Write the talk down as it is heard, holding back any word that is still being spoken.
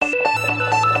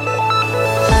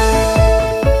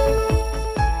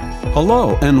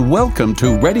Hello and welcome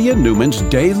to Reddy and Newman's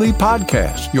Daily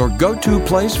Podcast, your go-to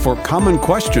place for common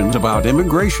questions about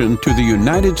immigration to the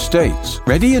United States.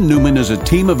 Reddy and Newman is a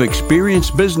team of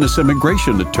experienced business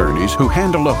immigration attorneys who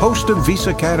handle a host of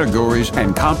visa categories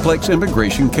and complex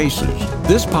immigration cases.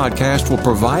 This podcast will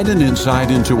provide an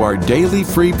insight into our daily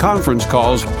free conference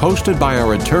calls hosted by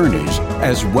our attorneys,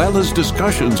 as well as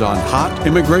discussions on hot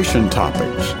immigration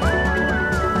topics.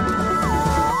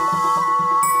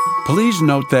 Please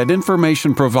note that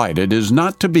information provided is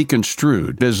not to be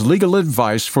construed as legal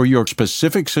advice for your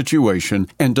specific situation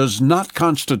and does not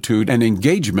constitute an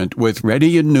engagement with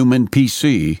Reddy and Newman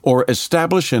PC or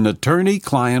establish an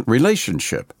attorney-client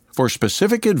relationship. For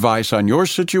specific advice on your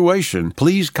situation,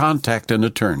 please contact an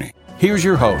attorney. Here's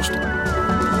your host.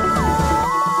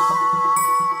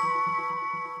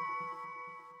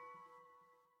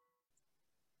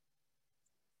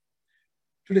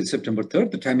 Today is September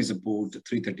 3rd. The time is about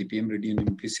 3:30 p.m. Reddy and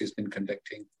Newman PC has been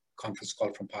conducting conference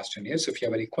call from past 10 years. So if you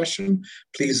have any question,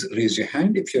 please raise your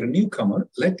hand. If you're a newcomer,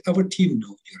 let our team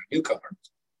know you're a newcomer.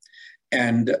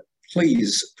 And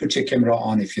please put your camera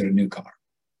on if you're a newcomer.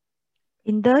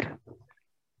 Inder?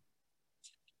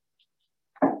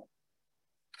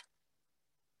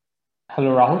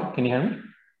 Hello, Rahul. Can you hear me?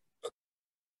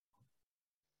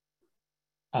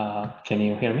 Can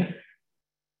you hear me?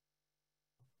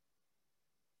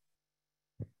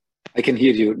 I can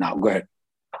hear you now. Go ahead.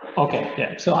 Okay,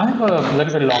 yeah. So I have a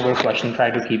little bit longer question,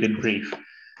 try to keep it brief.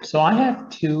 So I have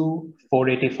two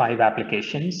 485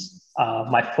 applications.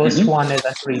 My first one is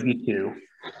under EB2.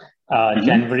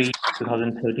 January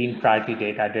 2013 priority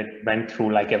date, went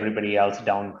through like everybody else,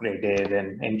 downgraded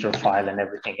and interfile and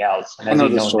everything else. And as you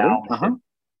know now,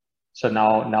 so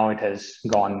now it has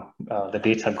gone, the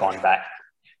dates have gone back.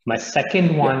 My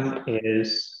second one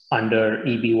is under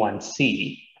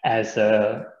EB1C as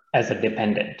a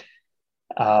dependent.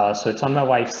 So it's on my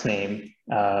wife's name.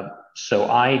 So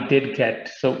I did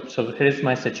get, so here's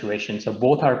my situation. So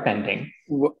both are pending.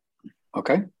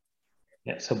 Okay.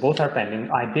 Yeah, so both are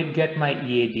pending. I did get my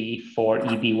EAD for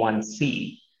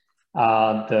EB1C.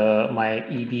 My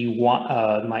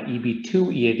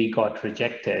EB2 EAD got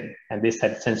rejected. And they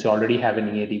said, since you already have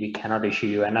an EAD, we cannot issue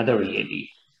you another EAD.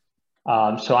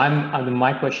 So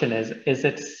my question is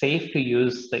it safe to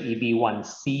use the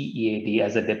EB1C EAD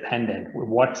as a dependent?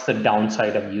 What's the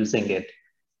downside of using it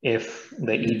if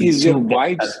the EB2 is your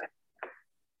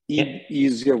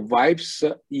wife's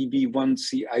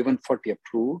EB1C I-140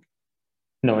 approved?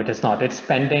 No, it is not. It's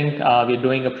pending. We're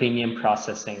doing a premium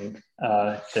processing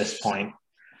at this point.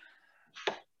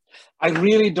 I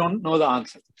really don't know the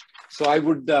answer. So I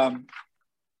would,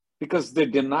 because they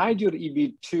denied your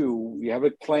EB2, we have a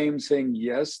claim saying,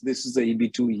 yes, this is the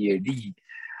EB2 EAD.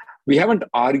 We haven't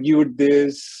argued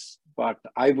this, but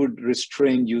I would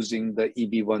restrain using the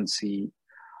EB1C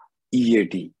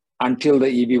EAD until the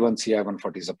EB1C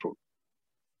I-140 is approved.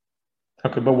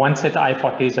 Okay, but once that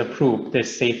I-40 is approved,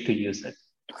 it's safe to use it.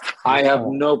 I have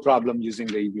no problem using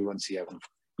the EB1C I-140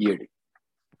 EAD.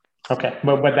 Okay,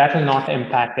 but that will not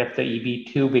impact if the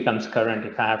EB2 becomes current,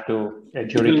 if I have to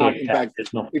adjudicate that.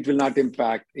 It will not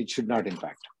impact, it should not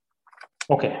impact.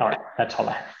 Okay, all right, that's all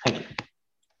I have. Thank you.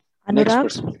 Anurag? Next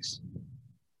person, please.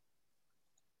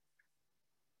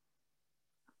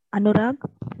 Anurag?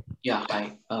 Yeah,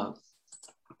 hi.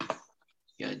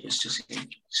 Yeah, just a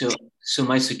second. So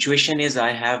my situation is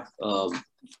I have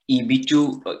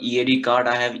EB2 EAD card,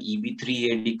 I have EB3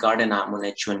 EAD card, and I'm on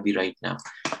H1B right now.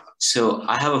 So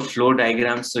I have a flow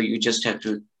diagram. So you just have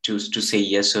to choose to say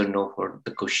yes or no for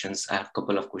the questions. I have a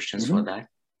couple of questions for that.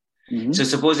 So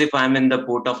suppose if I'm in the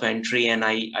port of entry and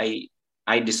I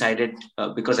decided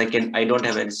because I don't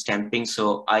have any stamping,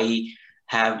 so I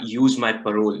have used my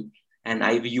parole and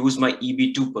I've used my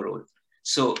EB2 parole.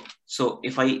 So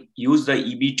if I use the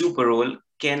EB2 parole,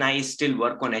 can I still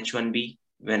work on H1B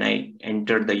when I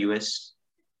enter the US?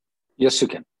 Yes, you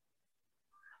can.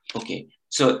 Okay.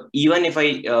 So even if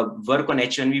I work on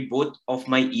H1B, both of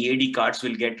my EAD cards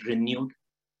will get renewed?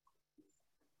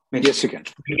 Yes, you can.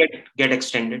 Get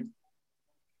extended?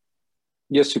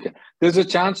 Yes, you can. There's a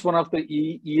chance one of the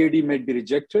EAD might be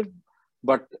rejected,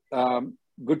 but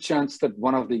good chance that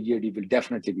one of the EAD will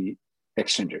definitely be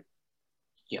extended.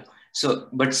 Yeah. So,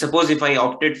 but suppose if I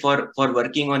opted for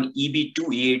working on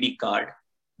EB2 EAD card,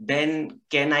 then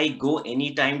can I go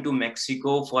anytime to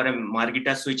Mexico for a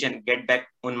Margita switch and get back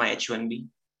on my H1B?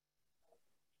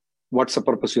 What's the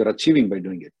purpose you're achieving by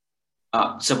doing it?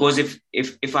 Suppose if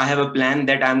I have a plan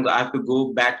that I have to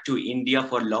go back to India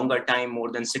for longer time,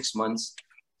 more than 6 months.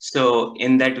 So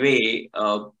in that way,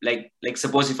 like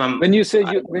suppose if I'm when you say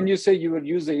you will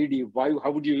use the ED, how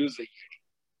would you use the ED?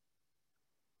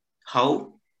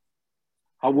 How?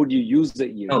 How would you use the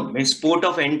EAD? No, means port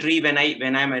of entry when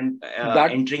I'm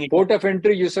entering. Port of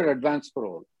entry, you said advanced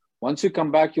parole. Once you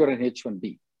come back, you're an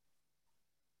H-1B.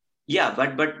 Yeah,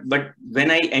 but when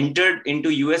I entered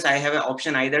into US, I have an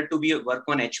option either to work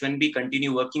on H-1B,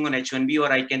 continue working on H-1B,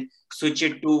 or I can switch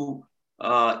it to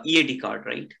EAD card,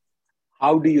 right?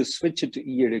 How do you switch it to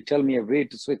EAD? Tell me a way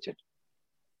to switch it.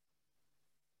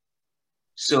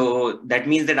 So that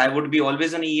means that I would be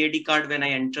always on EAD card when I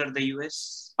enter the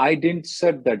US? I didn't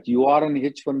said that. You are on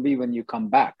H-1B when you come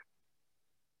back.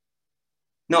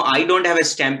 No, I don't have a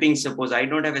stamping. Suppose I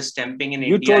don't have a stamping in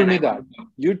India. You told me that.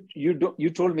 You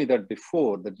told me that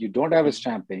before, that you don't have a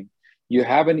stamping. You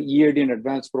have an EAD and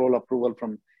advanced parole approval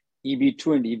from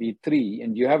EB2 and EB3,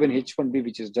 and you have an H-1B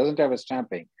which doesn't have a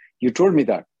stamping. You told me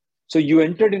that. So you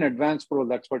entered in advanced parole.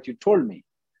 That's what you told me.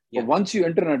 Yeah. But once you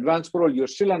enter in advanced parole, you're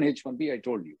still on H-1B, I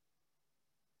told you.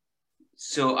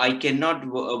 So I cannot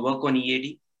work on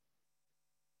EAD?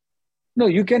 No,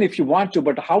 you can if you want to,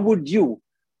 but how would you?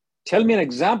 Tell me an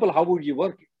example. How would you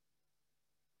work it?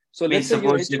 So let's say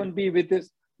your H-1B with this.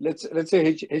 Let's say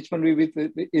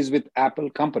H-1B is with Apple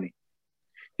company.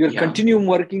 You're continuing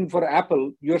working for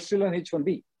Apple. You're still on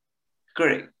H-1B.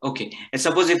 Correct. Okay. And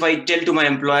suppose if I tell to my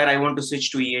employer I want to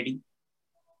switch to EAD.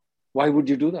 Why would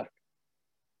you do that?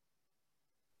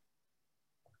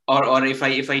 Or if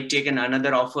I take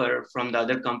another offer from the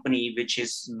other company, which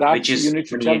is you need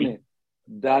to tell me.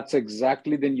 That's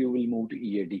exactly, then you will move to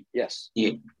EAD. Yes.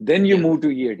 Yeah. Then you move to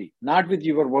EAD, not with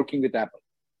you were working with Apple.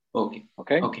 Okay.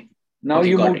 Okay. Okay. Now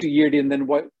you move to EAD, and then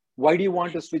why do you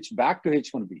want to switch back to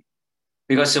H-1B?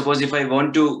 Because suppose if I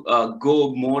want to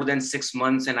go more than 6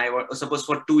 months, and suppose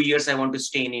for 2 years I want to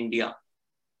stay in India.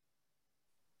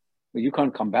 You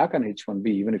can't come back on H-1B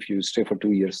even if you stay for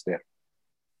 2 years there.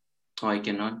 Oh, I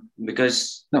cannot,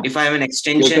 because if I have an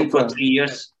extension for 3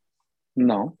 years.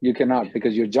 No, you cannot,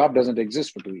 because your job doesn't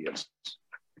exist for 2 years.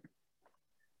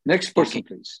 Next person,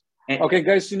 please. Okay,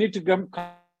 guys, you need to come.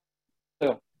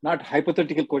 Not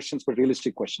hypothetical questions, but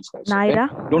realistic questions, guys.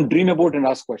 Naira. Okay? Don't dream about and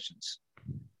ask questions.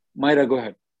 Myra, go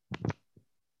ahead.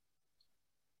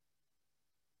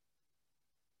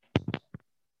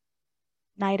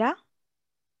 Naira.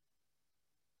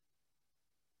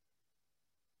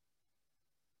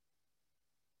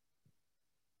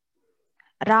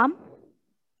 Ram.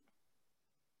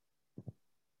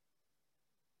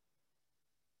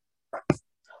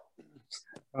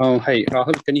 Hi,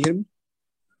 Rahul, can you hear me?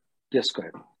 Yes, go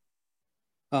ahead.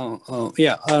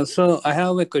 So I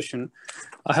have a question.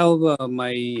 I have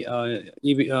my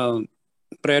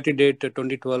priority date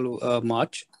 2012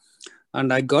 March,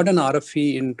 and I got an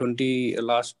RFE in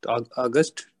last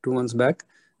August, 2 months back.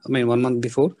 1 month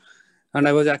before, and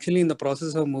I was actually in the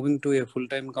process of moving to a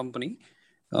full-time company,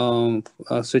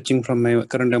 switching from my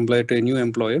current employer to a new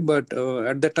employer. But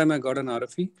at that time, I got an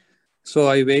RFE. So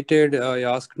I waited. I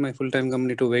asked my full-time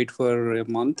company to wait for a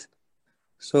month.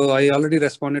 So I already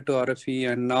responded to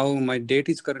RFE, and now my date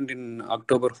is current in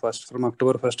October 1st, from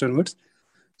October 1st onwards.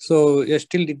 So I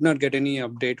still did not get any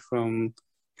update from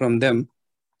them.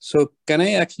 So can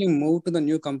I actually move to the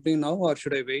new company now, or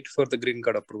should I wait for the green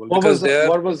card approval? What was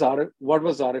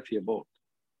RFE about?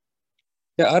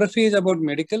 Yeah, RFE is about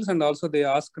medicals, and also they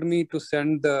asked me to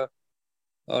send the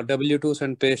W-2s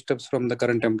and pay stubs from the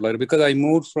current employer, because I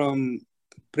moved from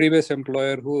previous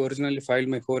employer who originally filed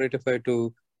my 485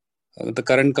 to the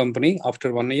current company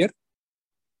after 1 year.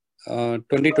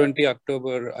 2020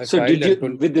 October. I filed. Did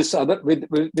you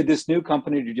with this new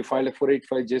company? Did you file a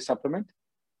 485J supplement?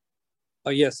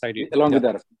 Yes, I did. Along with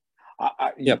that,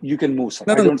 you can move, sir.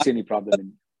 I don't see any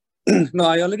problem. No,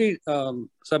 I already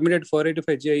submitted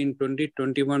 485J in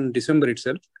 2021 December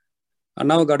itself. And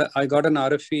now I got an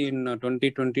RFE in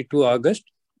 2022 August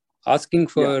asking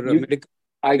for medical.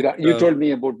 You told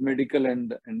me about medical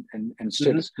and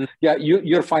status. Mm-hmm. Yeah,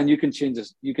 you're fine. You can change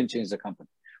this. You can change the company.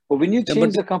 But when you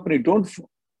change the company, don't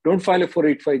file a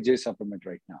 485J supplement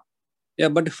right now. Yeah,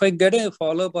 but if I get a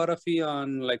follow-up RFE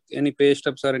on like any pay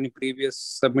stubs or any previous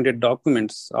submitted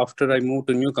documents after I move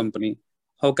to new company,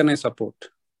 how can I support?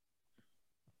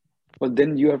 Well,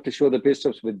 then you have to show the pay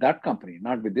stubs with that company,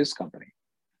 not with this company.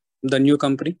 The new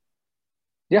company?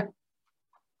 Yeah.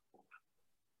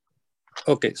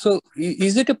 Okay, so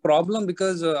is it a problem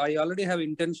because I already have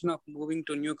intention of moving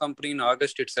to a new company in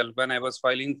August itself when I was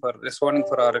responding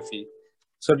for RFE.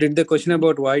 So did the question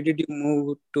about why did you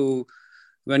move to,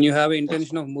 when you have an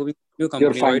intention of moving to a new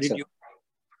company, fine, why did you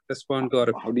respond to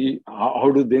RFE? How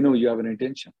do they know you have an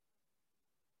intention?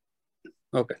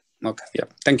 Okay, yeah,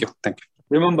 thank you.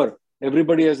 Remember,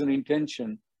 everybody has an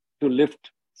intention to lift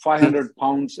 500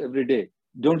 pounds every day.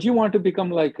 Don't you want to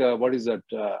become like,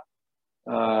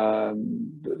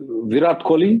 Virat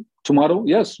Kohli tomorrow?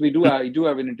 Yes, we do. I do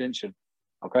have an intention.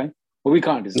 Okay, but we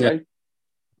can't. Is it right?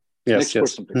 Yes. Next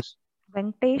person, please.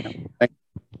 Venkatesh.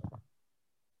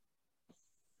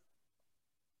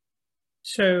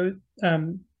 So,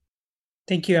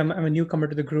 thank you. I'm a newcomer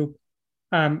to the group.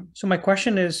 So my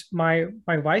question is, my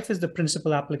wife is the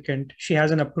principal applicant. She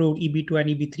has an approved EB2 and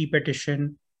EB3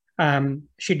 petition.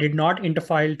 She did not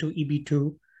interfile to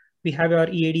EB2. We have our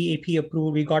EAD AP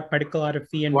approved. We got medical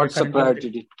RFE. And what's the priority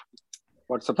date?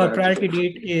 What's the priority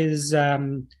date? Is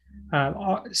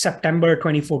September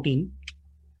 2014.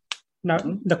 Now,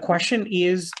 the question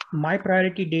is, my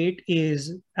priority date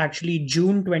is actually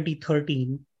June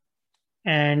 2013.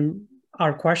 And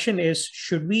our question is,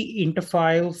 should we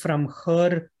interfile from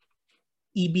her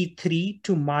EB3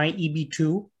 to my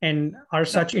EB2? And are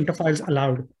such interfiles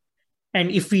allowed?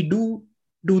 And if we do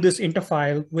this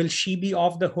interfile, will she be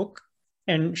off the hook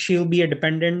and she'll be a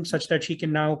dependent such that she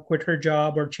can now quit her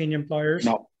job or change employers?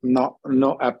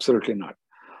 No, absolutely not.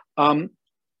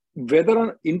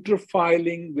 Whether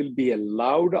interfiling will be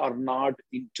allowed or not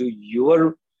into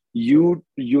your June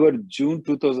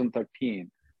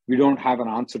 2013, we don't have an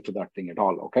answer to that thing at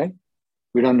all, okay?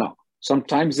 We don't know.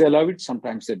 Sometimes they allow it,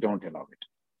 sometimes they don't allow it.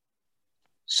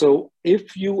 So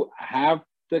if you have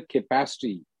the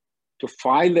capacity to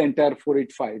file the entire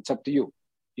 485, it's up to you.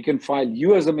 You can file,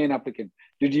 you as a main applicant.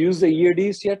 Did you use the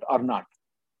EADs yet or not?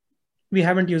 We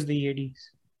haven't used the EADs.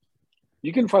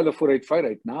 You can file the 485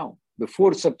 right now,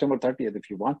 before September 30th if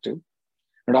you want to.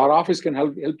 And our office can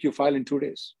help you file in 2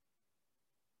 days.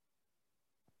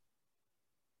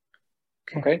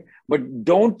 Okay, but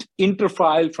don't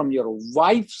interfile from your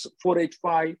wife's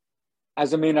 485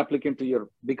 as a main applicant to your,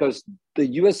 because the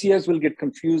USCIS will get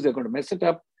confused. They're going to mess it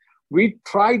up. We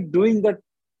tried doing that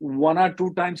 1 or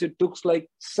 2 times. It took like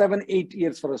 7-8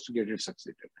 years for us to get it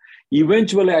succeeded.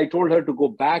 Eventually, I told her to go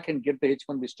back and get the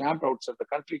H-1B stamped outside the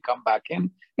country, come back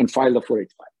in and file the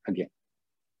 485 again.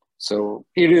 So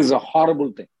it is a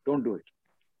horrible thing. Don't do it.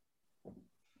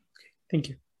 Thank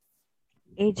you.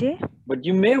 AJ? But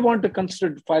you may want to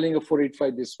consider filing a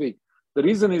 485 this week. The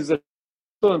reason is that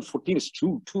 2014 is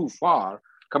too far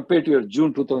compared to your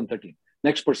June 2013.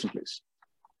 Next person, please.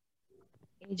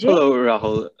 AJ? Hello,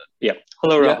 Rahul.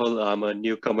 Hello, Rahul. I'm a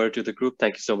newcomer to the group.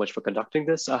 Thank you so much for conducting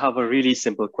this. I have a really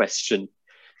simple question.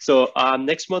 So I'm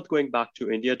next month going back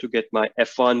to India to get my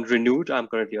F1 renewed. I'm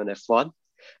currently on F1.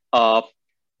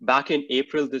 Back in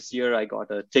April this year, I got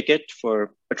a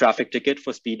traffic ticket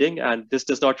for speeding, and this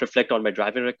does not reflect on my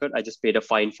driving record. I just paid a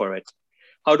fine for it.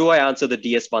 How do I answer the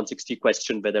DS-160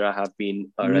 question, whether I have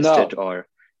been arrested or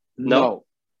no?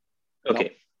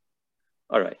 Okay.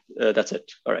 No. All right. That's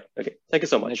it. All right. Okay. Thank you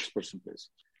so much. Next person, please.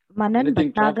 Manan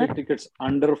Anything Bhatnagar? traffic tickets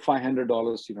under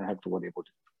 $500, you don't have to worry about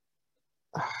it.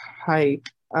 Hi.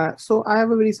 So I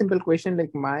have a very simple question.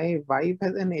 Like, my wife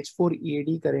has an H4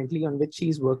 EAD currently on which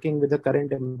she's working with the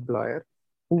current employer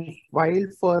who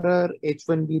filed for her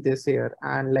H1B this year.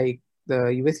 And like the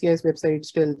USCIS website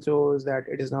still shows that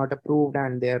it is not approved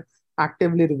and they're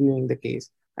actively reviewing the case.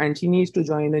 And she needs to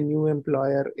join a new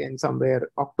employer in somewhere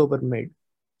October mid.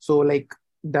 So like,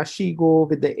 does she go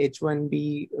with the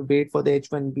H1B, wait for the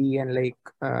H1B and like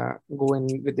go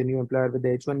in with the new employer with the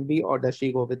H1B, or does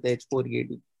she go with the H4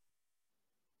 EAD?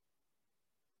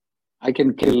 I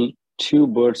can kill 2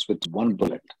 birds with 1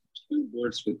 bullet. The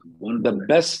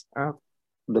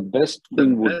best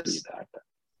thing would be that.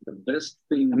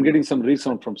 I'm getting some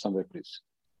resound from somewhere, please.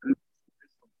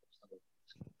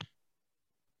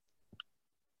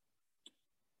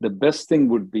 The best thing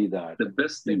would be that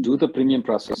you do the premium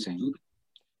processing,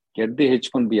 get the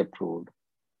H1B approved.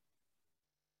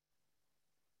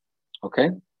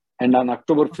 Okay. And on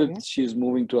October 5th, she's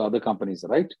moving to other companies,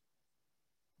 right?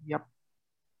 Yep.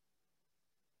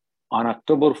 On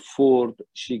October 4th,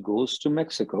 she goes to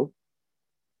Mexico.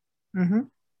 Mm-hmm.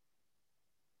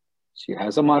 She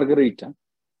has a margarita.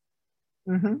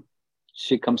 Mm-hmm.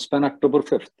 She comes back October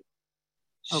 5th.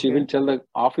 She Okay. will tell the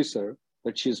officer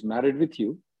that she's married with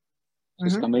you.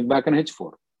 She's coming back on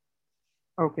H4.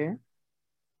 Okay.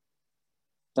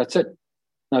 That's it.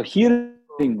 Now, here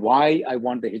is why I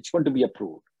want the H1 to be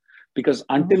approved. Because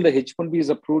until the H1B is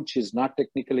approved, she's not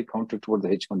technically counted toward the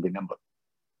H1B number.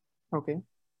 Okay.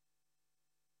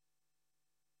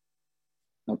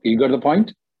 Okay, you got the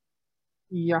point?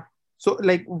 Yeah. So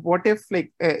like, what if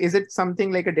like, is it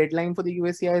something like a deadline for the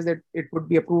USCIS that it would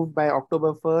be approved by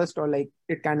October 1st, or like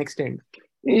it can extend?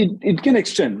 It can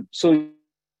extend. So you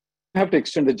have to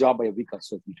extend the job by a week or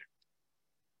so if needed.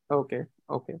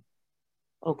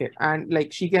 Okay. And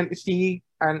like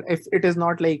and if it is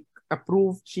not like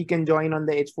approved, she can join on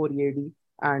the H4 EAD.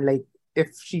 And like,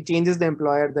 if she changes the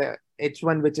employer, the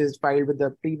H1 which is filed with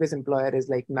the previous employer is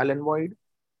like null and void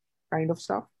kind of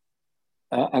stuff?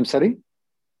 I'm sorry?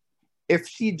 If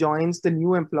she joins the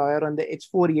new employer on the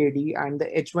H4 EAD and the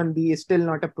H1B is still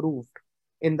not approved,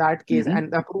 in that case,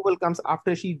 and the approval comes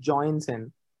after she joins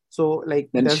in. So like,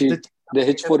 then does the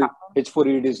H4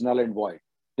 EAD is null and void.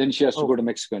 Then she has to go to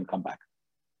Mexico and come back.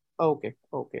 Okay.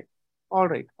 All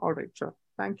right, sure.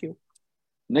 Thank you.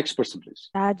 Next person, please.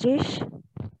 Rajesh.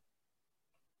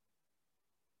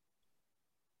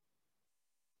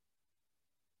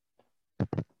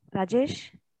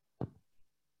 Rajesh.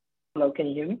 Hello, can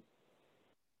you hear me?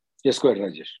 Yes, go ahead,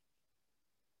 Rajesh.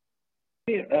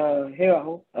 Hey,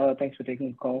 Rahul. Thanks for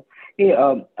taking the call. Hey,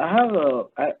 I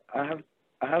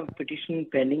have a petition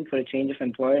pending for a change of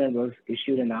employer and was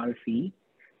issued an RFE.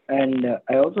 And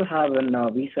I also have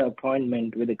a visa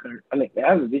appointment with I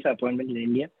have a visa appointment in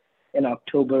India in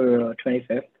October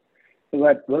 25th.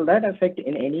 But will that affect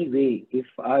in any way if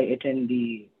I attend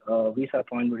the visa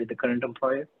appointment with the current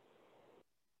employer?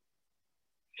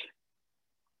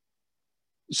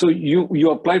 So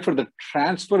you applied for the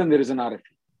transfer and there is an RFE?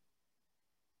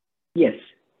 Yes.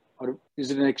 Or is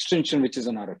it an extension which is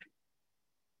an RFE?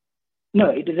 No,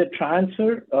 it is a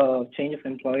transfer, change of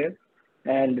employer,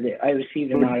 and I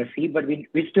received an RFE, but we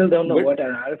still don't know what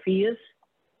an RFE is.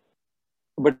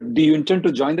 But do you intend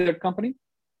to join that company?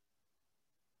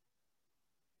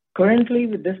 Currently,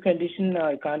 with this condition,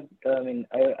 I can't.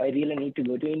 I really need to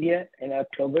go to India in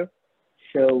October,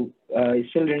 so I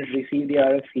still didn't receive the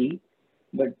RFE.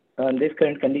 But on these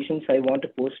current conditions, I want to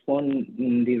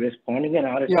postpone the responding an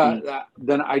RFE. Yeah,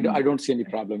 then I don't see any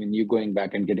problem in you going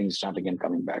back and getting starting and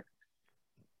coming back.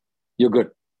 You're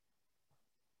good.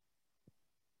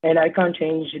 And I can't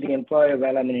change the employer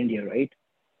while I'm in India, right?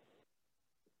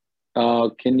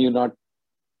 Can you not?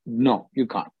 No, you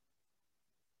can't.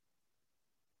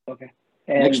 Okay.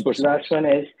 And next person. Last one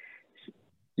is.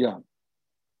 Yeah.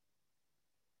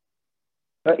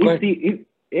 Okay.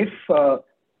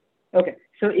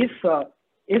 So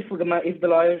if the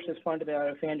lawyers respond to the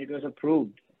RFA and it was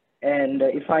approved, and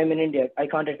if I'm in India, I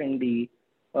can't attend the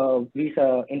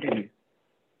visa interview.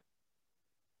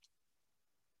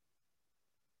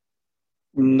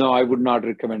 No, I would not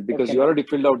recommend because you already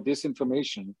filled out this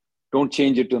information. Don't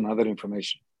change it to another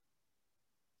information.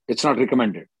 It's not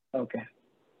recommended. Okay.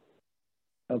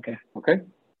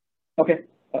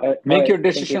 Make your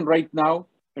decision right now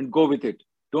and go with it.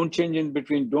 Don't change in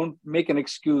between. Don't make an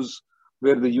excuse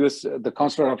where the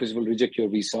consular office will reject your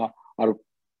visa or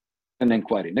an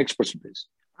inquiry. Next person, please.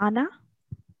 Anna.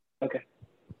 Okay.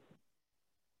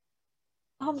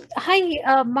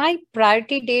 Hi, my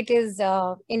priority date is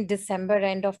in December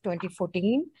end of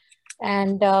 2014.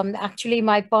 And actually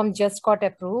my PERM just got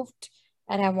approved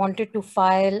and I wanted to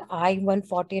file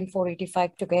I-140 and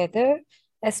 485 together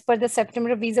as per the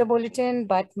September visa bulletin.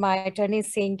 But my attorney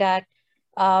is saying that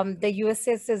the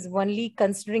USS is only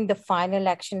considering the final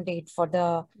action date for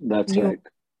the right.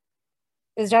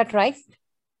 Is that right?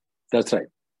 That's right.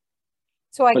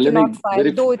 So I cannot file,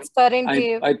 though it's current.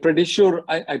 I'm pretty sure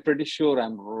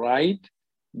I'm right,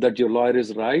 that your lawyer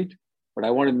is right, but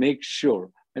I want to make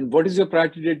sure. And what is your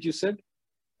priority date you said?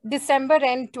 December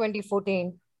end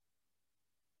 2014.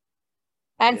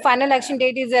 And final action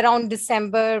date is around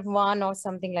December 1 or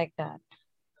something like that.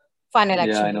 Final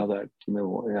action. Yeah, I know that.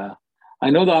 Yeah, I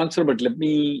know the answer, but let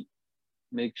me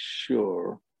make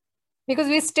sure. Because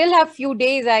we still have few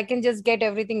days, I can just get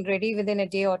everything ready within a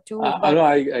day or two. I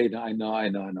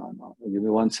know. Give me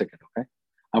 1 second, okay?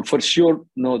 I'm for sure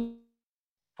no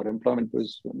for employment.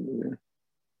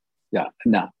 Yeah,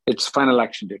 no, it's final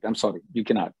action date. I'm sorry, you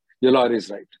cannot. Your lawyer is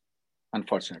right,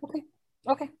 unfortunately.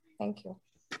 Okay, thank you.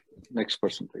 Next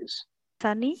person, please.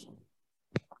 Sunny.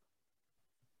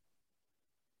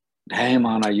 Damn,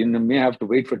 Anna, you may have to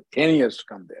wait for 10 years to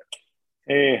come there.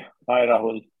 Hey, hi,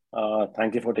 Rahul.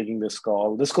 Thank you for taking this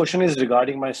call. This question is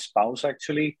regarding my spouse,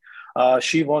 actually.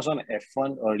 She was on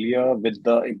F1 earlier with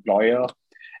the employer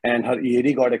and her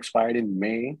EAD got expired in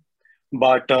May.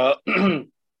 But her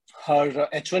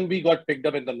H1B got picked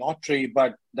up in the lottery,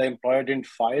 but the employer didn't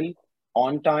file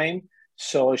on time.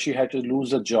 So she had to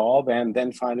lose the job. And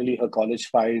then finally her college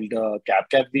filed a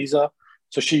CAP visa.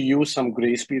 So she used some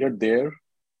grace period there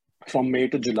from May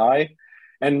to July.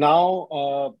 And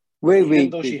now,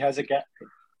 wait, she has a CAP.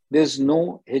 There's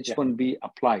no H1B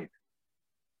applied.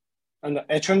 And the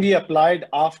H1B applied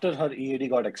after her EAD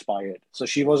got expired. So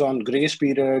she was on grace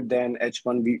period, then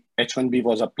H1B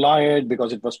was applied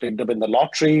because it was picked up in the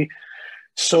lottery.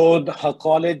 So her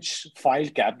college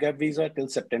filed CAP visa till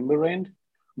September end,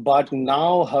 but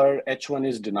now her H1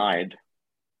 is denied.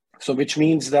 So which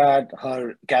means that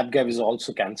her CAP is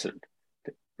also canceled,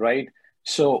 right?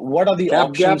 So what are the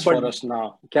Cap gap, options for but us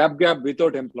now? cap gap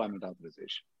without employment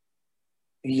authorization.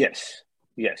 Yes,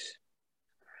 yes.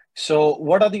 So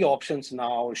what are the options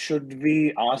now? Should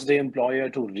we ask the employer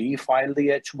to refile the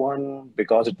H1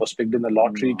 because it was picked in the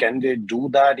lottery? No. Can they do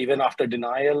that even after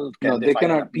denial? No, Can they file an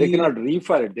cannot. They appeal? cannot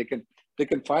refile it. They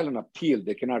can file an appeal.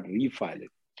 They cannot refile it.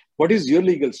 What is your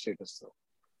legal status, though?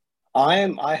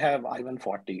 I have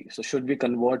I-140. So should we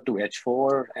convert to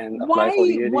H4 and apply for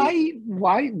EAD?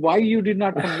 Why you did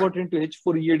not convert into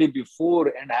H4 EAD before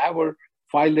and have her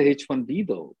file the H1B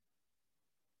though?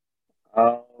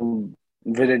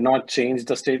 Will it not change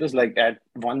the status? Like at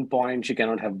one point, she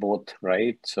cannot have both,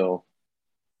 right? So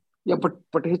yeah, but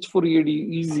H4 EAD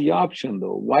is the option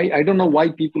though. Why? I don't know why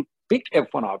people pick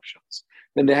F1 options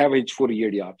when they have H4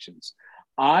 EAD options.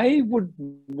 I would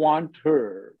want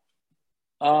her.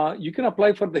 You can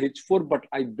apply for the H4, but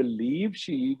I believe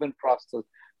she even crossed the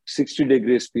 60-day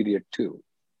grace period too.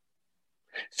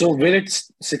 So will it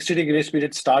 60-day grace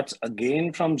period starts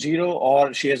again from zero,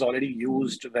 or she has already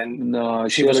used when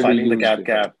she was filing the cap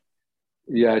gap?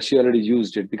 Yeah, she already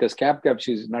used it because cap gap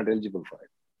she's not eligible for it.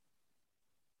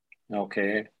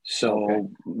 Okay,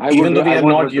 so okay. Even though we have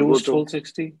not used full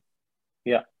 60.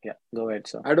 Yeah, go ahead,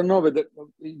 sir. I don't know whether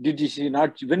did she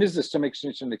not. When is the STEM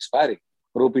extension expiring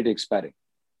or OPT expiring?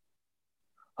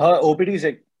 Her OPT is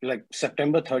like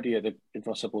September 30th. It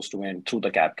was supposed to end through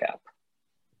the cap gap.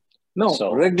 No,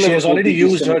 so she has already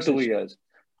used her 2 years.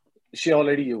 She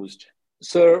already used.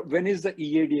 Sir, when is the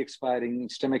EAD expiring?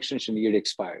 STEM extension EAD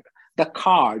expired. The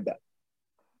card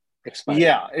expired.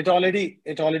 Yeah, it already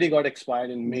got expired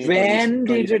in May. When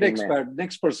did it expire?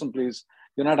 Next person, please.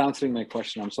 You're not answering my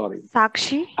question. I'm sorry.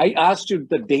 Sakshi? I asked you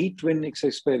the date when it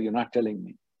expired. You're not telling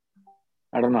me.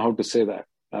 I don't know how to say that.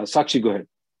 Sakshi, go ahead.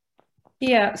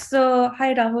 Yeah. So,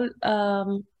 hi,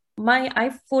 Rahul. My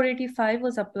I-485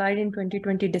 was applied in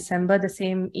 2020 December, the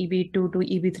same EB2 to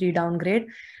EB3 downgrade,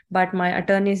 but my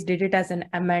attorneys did it as an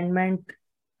amendment.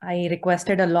 I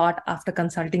requested a lot after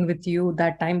consulting with you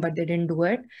that time, but they didn't do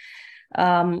it.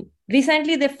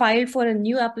 Recently, they filed for a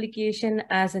new application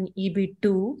as an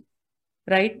EB2,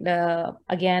 right?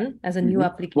 Again, as a new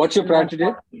application. What's your priority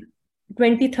date?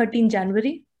 2013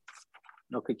 January.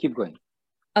 Okay, keep going.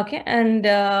 Okay, and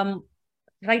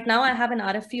right now I have an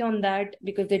RFE on that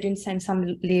because they didn't send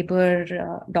some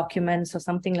labor documents or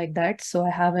something like that. So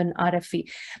I have an RFE.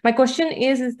 My question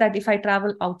is that if I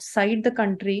travel outside the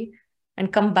country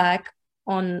and come back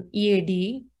on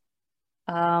EAD,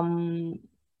 can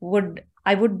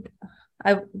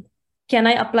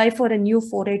I apply for a new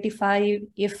 485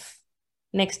 if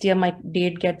next year my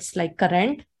date gets like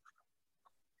current?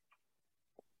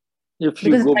 If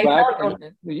you go back,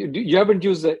 you haven't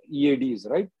used the EADs,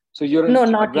 right? So you're in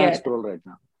advanced parole right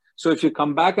now. So if you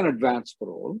come back on advanced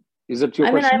parole, is that your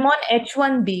question? I'm on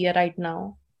H1B right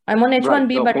now. I'm on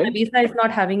H1B, but my visa is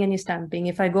not having any stamping.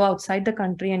 If I go outside the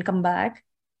country and come back,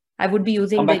 I would be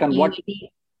using the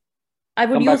EAD. I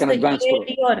would use the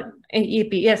EAD or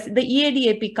AP. Yes, the EAD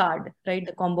AP card, right?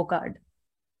 The combo card.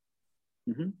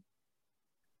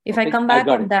 If I come back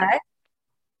on that,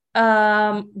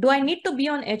 do I need to be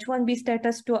on H1B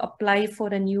status to apply for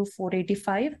a new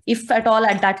 485? If at all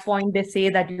at that point they say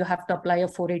that you have to apply a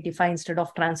 485 instead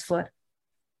of transfer.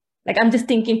 Like I'm just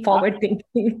thinking forward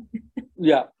thinking.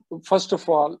 Yeah. First of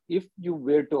all, if you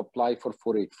were to apply for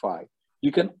 485,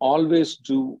 you can always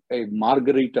do a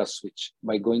margarita switch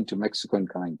by going to Mexico and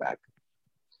coming back.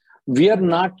 We are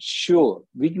not sure.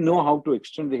 We know how to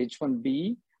extend the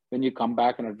H1B when you come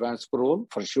back on advanced parole.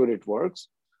 For sure it works.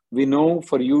 We know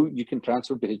for you, you can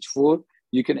transfer to H4.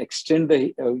 You can extend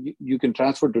you can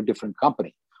transfer to a different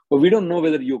company. But we don't know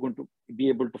whether you're going to be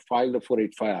able to file the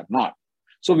 485 or not.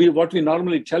 So what we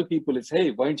normally tell people is,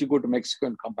 hey, why don't you go to Mexico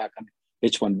and come back on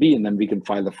H1B and then we can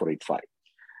file the 485.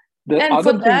 The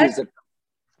other thing is that,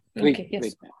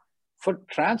 wait. For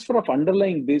transfer of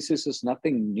underlying basis is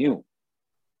nothing new.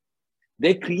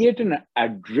 They created an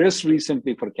address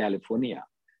recently for California.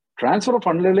 Transfer of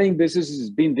underlying basis has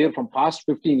been there from past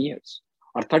 15 years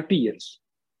or 30 years,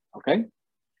 okay?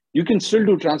 You can still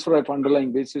do transfer of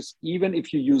underlying basis even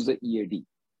if you use the EAD.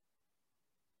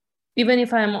 Even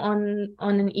if I'm on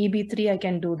an EB3, I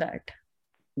can do that?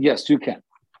 Yes, you can.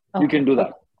 Okay. You can do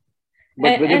that.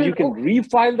 But whether you can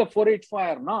refile the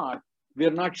 485 or not, we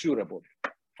are not sure about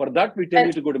it. For that, we tell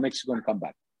you to go to Mexico and come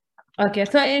back. Okay,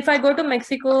 so if I go to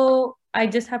Mexico, I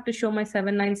just have to show my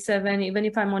 797. Even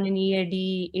if I'm on an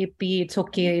EAD, AP, it's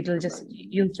okay. It'll just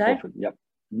use that. Perfect. Yep.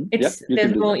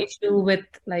 There's no issue with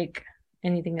like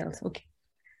anything else. Okay.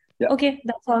 Yep. Okay,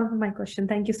 that's all my question.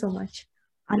 Thank you so much.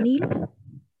 Anil?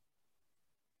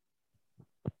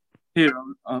 Hey,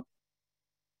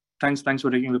 Thanks for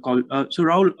taking the call. So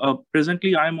Rahul,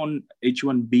 presently I'm on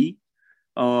H1B,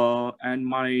 and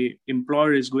my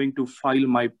employer is going to file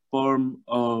my perm,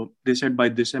 they said by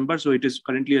December. So it is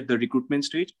currently at the recruitment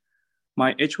stage.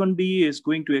 My H1B is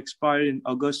going to expire in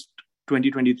August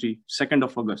 2023, 2nd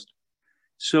of August.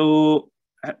 So,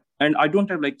 and I don't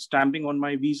have like stamping on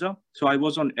my visa. So I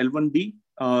was on L1B.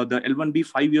 The L1B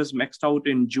 5 years maxed out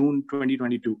in June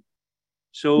 2022.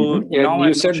 So yeah, now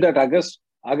you said that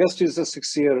August is a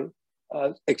 6-year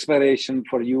expiration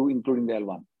for you, including the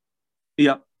L1.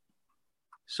 Yeah.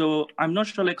 So I'm not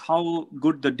sure like how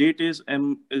good the date is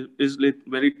like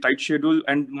very tight schedule.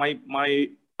 And my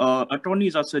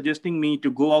attorneys are suggesting me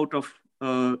to go out of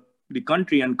the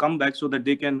country and come back so that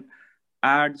they can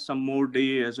add some more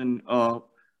day as in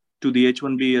to the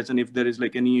H1B, as in if there is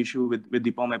like any issue with the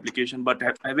POM application. But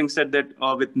having said that,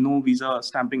 with no visa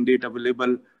stamping date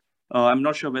available, I'm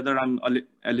not sure whether I'm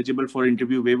eligible for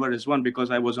interview waiver as one, because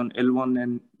I was on L1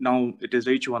 and now it is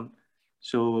H1.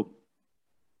 So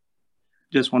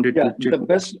just wanted to check. The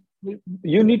best,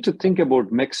 you need to think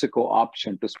about Mexico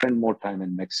option to spend more time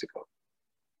in Mexico.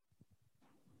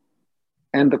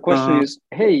 And the question is,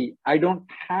 hey, I don't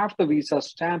have the visa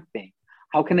stamping.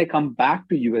 How can I come back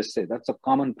to USA? That's a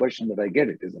common question that I get,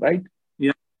 is right?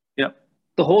 Yeah, yeah.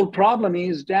 The whole problem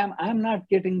is, damn, I'm not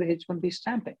getting the H1B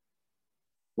stamping.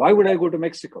 Why would I go to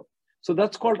Mexico? So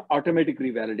that's called automatic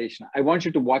revalidation. I want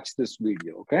you to watch this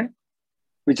video, okay?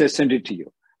 Which I sent it to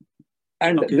you.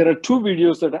 And there are 2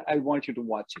 videos that I want you to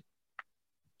watch it.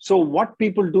 So what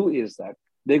people do is that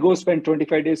they go spend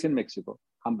 25 days in Mexico,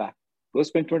 come back. Go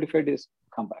spend 25 days,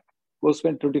 come back. Go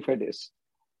spend 25 days.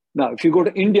 Now, if you go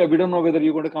to India, we don't know whether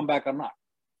you're going to come back or not.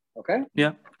 Okay?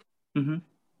 Yeah. Mm-hmm.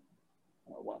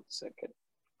 1 second.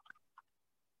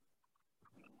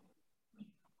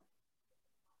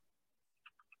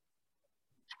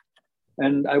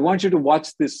 And I want you to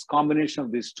watch this combination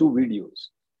of these 2 videos.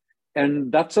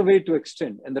 And that's a way to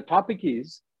extend. And the topic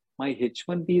is, my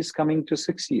H1B is coming to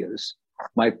 6 years.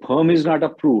 My perm is not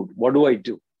approved. What do I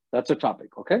do? That's a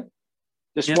topic, okay?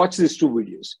 Just watch these 2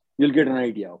 videos. You'll get an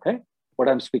idea, okay? What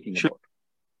I'm speaking about.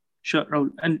 Sure,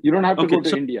 Rahul. And you don't have to go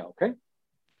to India, okay?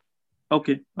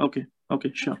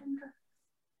 Okay, sure.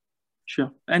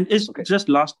 Sure. And just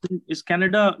last thing, is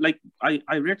Canada, like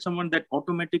I read someone that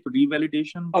automatic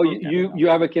revalidation. Oh, you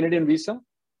have a Canadian visa?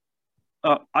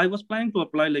 I was planning to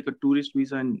apply like a tourist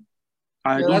visa, and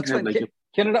I don't have like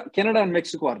Canada and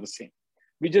Mexico are the same.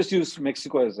 We just use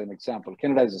Mexico as an example.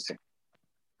 Canada is the same.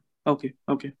 Okay.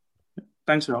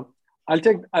 Thanks, Rahul. I'll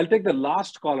take the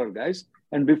last caller, guys.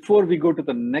 And before we go to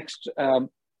the next, and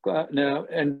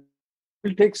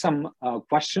we'll take some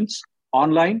questions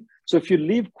online. So if you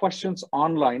leave questions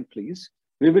online, please,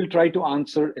 we will try to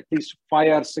answer at least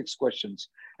 5 or 6 questions.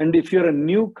 And if you're a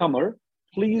newcomer,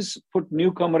 please put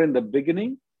newcomer in the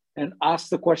beginning and ask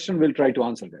the question. We'll try to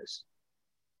answer, guys.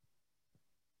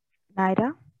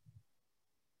 Naira?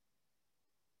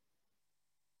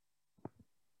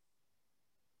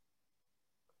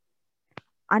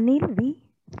 Anil V?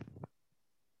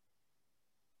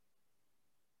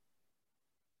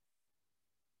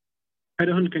 Hi,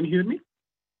 Rahul, can you hear me?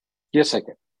 Yes, I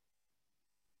can.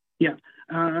 Yeah.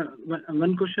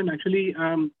 One question, actually.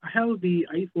 I have the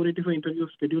I-485 interview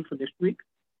scheduled for next week.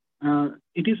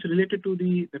 It is related to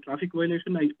the traffic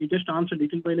violation. You just answered a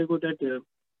little while ago that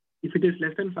if it is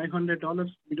less than $500,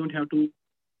 we don't have to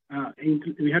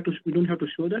we don't have to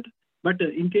show that. But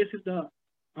in case if the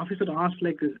officer asks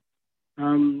like,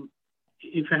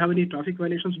 if I have any traffic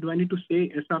violations, do I need to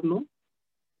say yes or no?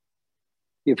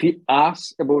 If he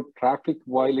asks about traffic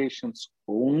violations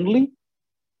only,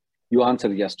 you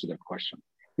answer yes to that question.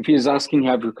 If he is asking,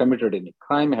 have you committed any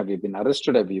crime? Have you been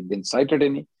arrested? Have you been cited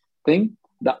anything?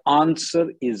 The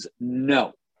answer is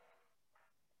no.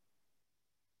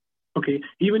 Okay.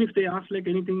 Even if they ask like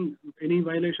anything, any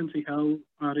violations we have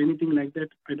or anything like that,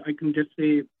 I can just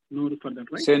say no for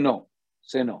that, right? Say no.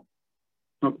 Say no.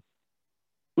 Okay.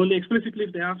 Only explicitly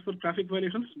if they ask for traffic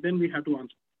violations, then we have to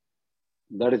answer.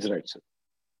 That is right, sir.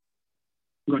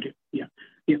 Got it. Yeah.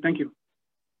 Yeah. Thank you.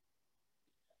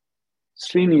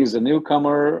 Srini is a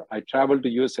newcomer. I traveled to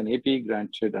US and AP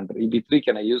granted under EB3.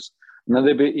 Can I use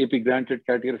another AP granted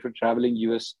category for traveling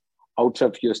US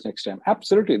outside of US next time?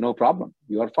 Absolutely, no problem.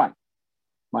 You are fine.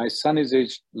 My son is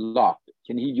age locked.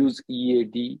 Can he use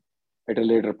EAD at a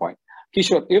later point?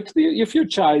 Kishore, if your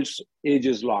child's age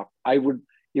is locked,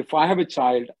 if I have a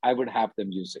child, I would have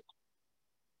them use it.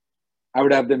 I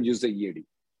would have them use the EAD.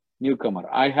 Newcomer,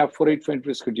 I have 485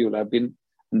 entry schedule. I've been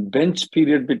in bench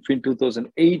period between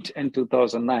 2008 and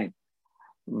 2009.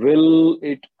 Will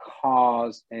it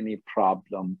cause any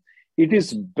problem it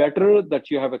is better that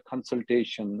you have a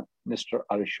consultation, Mr.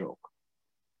 Arishok.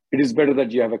 It is better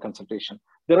that you have a consultation.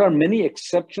 There are many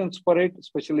exceptions for it,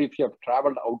 especially if you have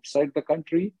traveled outside the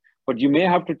country, but you may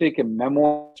have to take a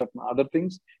memo, certain other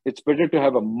things. It's better to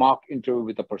have a mock interview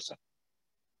with a person.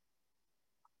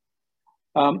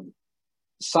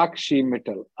 Sakshi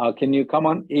Mittal, can you come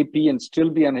on AP and still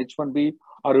be an H1B,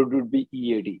 or it would be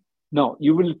EAD? No,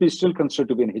 you will be still considered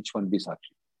to be an H1B,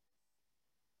 Sakshi.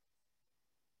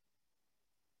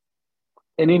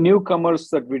 Any newcomers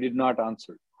that we did not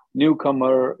answer?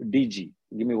 Newcomer DG,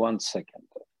 give me 1 second.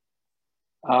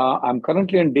 I'm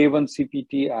currently on day 1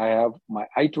 CPT. I have my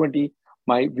I-20,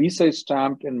 my visa is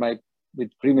stamped, and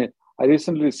with premium. I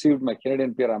recently received my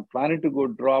Canadian PR. I'm planning to go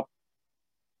drop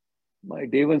my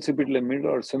day 1 CPT in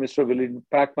middle or semester. Will it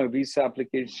impact my visa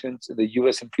applications in the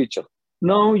US in future?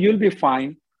 No, you'll be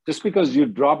fine. Just because you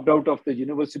dropped out of the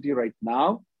university right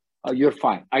now, you're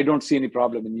fine. I don't see any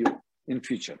problem in you in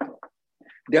future.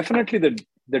 Definitely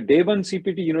the day 1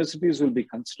 CPT universities will be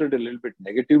considered a little bit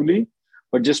negatively,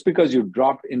 but just because you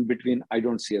dropped in between, I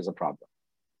don't see as a problem.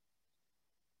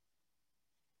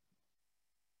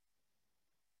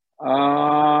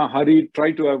 Hari,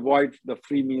 try to avoid the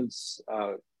free meals.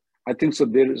 I think so.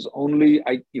 There is only,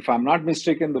 if I'm not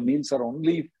mistaken, the meals are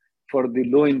only for the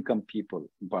low-income people,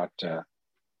 but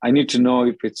I need to know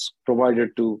if it's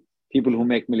provided to people who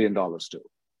make $1 million too,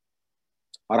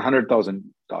 or $100,000.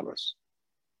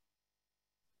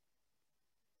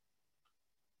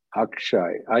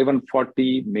 Akshay,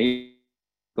 I-140, May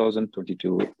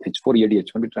 2022, H4 EAD,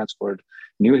 H1B transferred,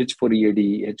 new H4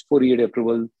 EAD, H4 EAD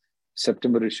approval,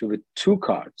 September issue with 2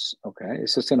 cards. Okay,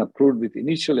 SSN approved with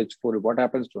initial H4. What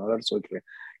happens to others? Okay,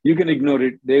 you can ignore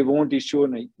it. They won't issue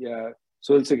a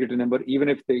Social Security number. Even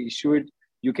if they issue it,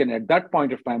 you can at that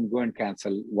point of time go and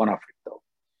cancel one of it though.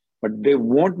 But they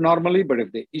won't normally, but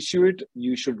if they issue it,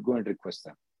 you should go and request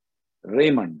them.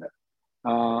 Raymond,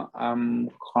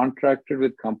 I'm contracted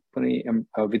with company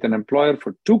with an employer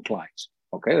for 2 clients.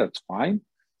 Okay, that's fine.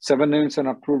 7 names and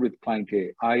approved with client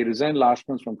A. I resigned last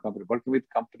month from company, working with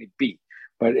company B.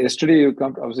 But yesterday you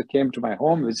came to my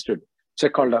home, visited,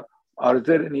 check all the, are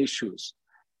there any issues?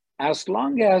 As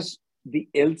long as the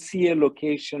LCA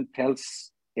location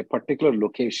tells a particular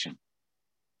location,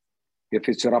 if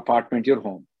it's your apartment, your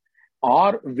home,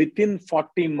 or within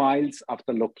 40 miles of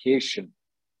the location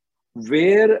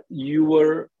where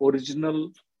your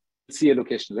original LCA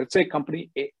location, let's say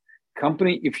company A,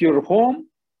 if you're home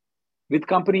with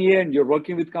company A and you're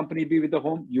working with company B with the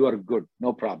home, you are good,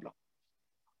 no problem.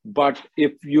 But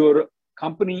if your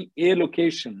company A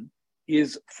location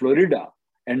is Florida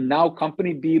and now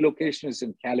company B location is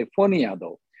in California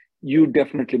though, you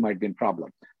definitely might be in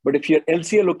problem. But if your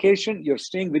LCA location, you're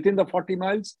staying within the 40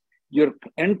 miles, your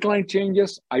end client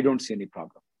changes, I don't see any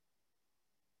problem.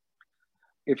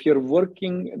 If you're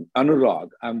working, Anurag,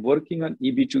 I'm working on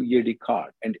EB2 EAD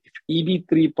card, and if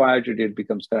EB3 priority date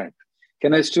becomes current,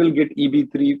 can I still get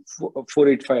EB3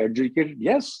 485 adjudicated?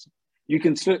 Yes, you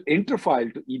can still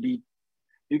interfile to EB.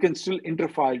 You can still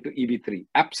interfile to EB3.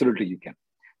 Absolutely, you can.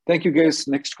 Thank you, guys.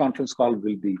 Next conference call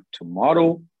will be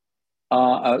tomorrow.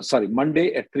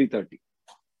 Monday at 3:30.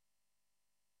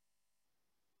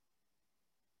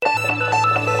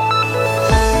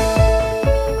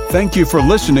 Thank you for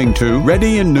listening to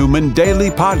Reddy and Newman Daily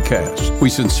Podcast. We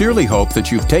sincerely hope that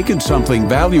you've taken something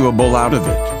valuable out of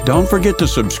it. Don't forget to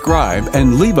subscribe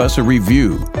and leave us a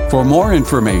review. For more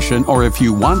information, or if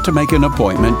you want to make an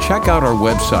appointment, check out our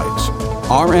websites,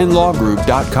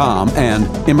 rnlawgroup.com and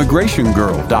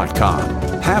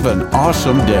immigrationgirl.com. Have an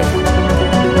awesome day.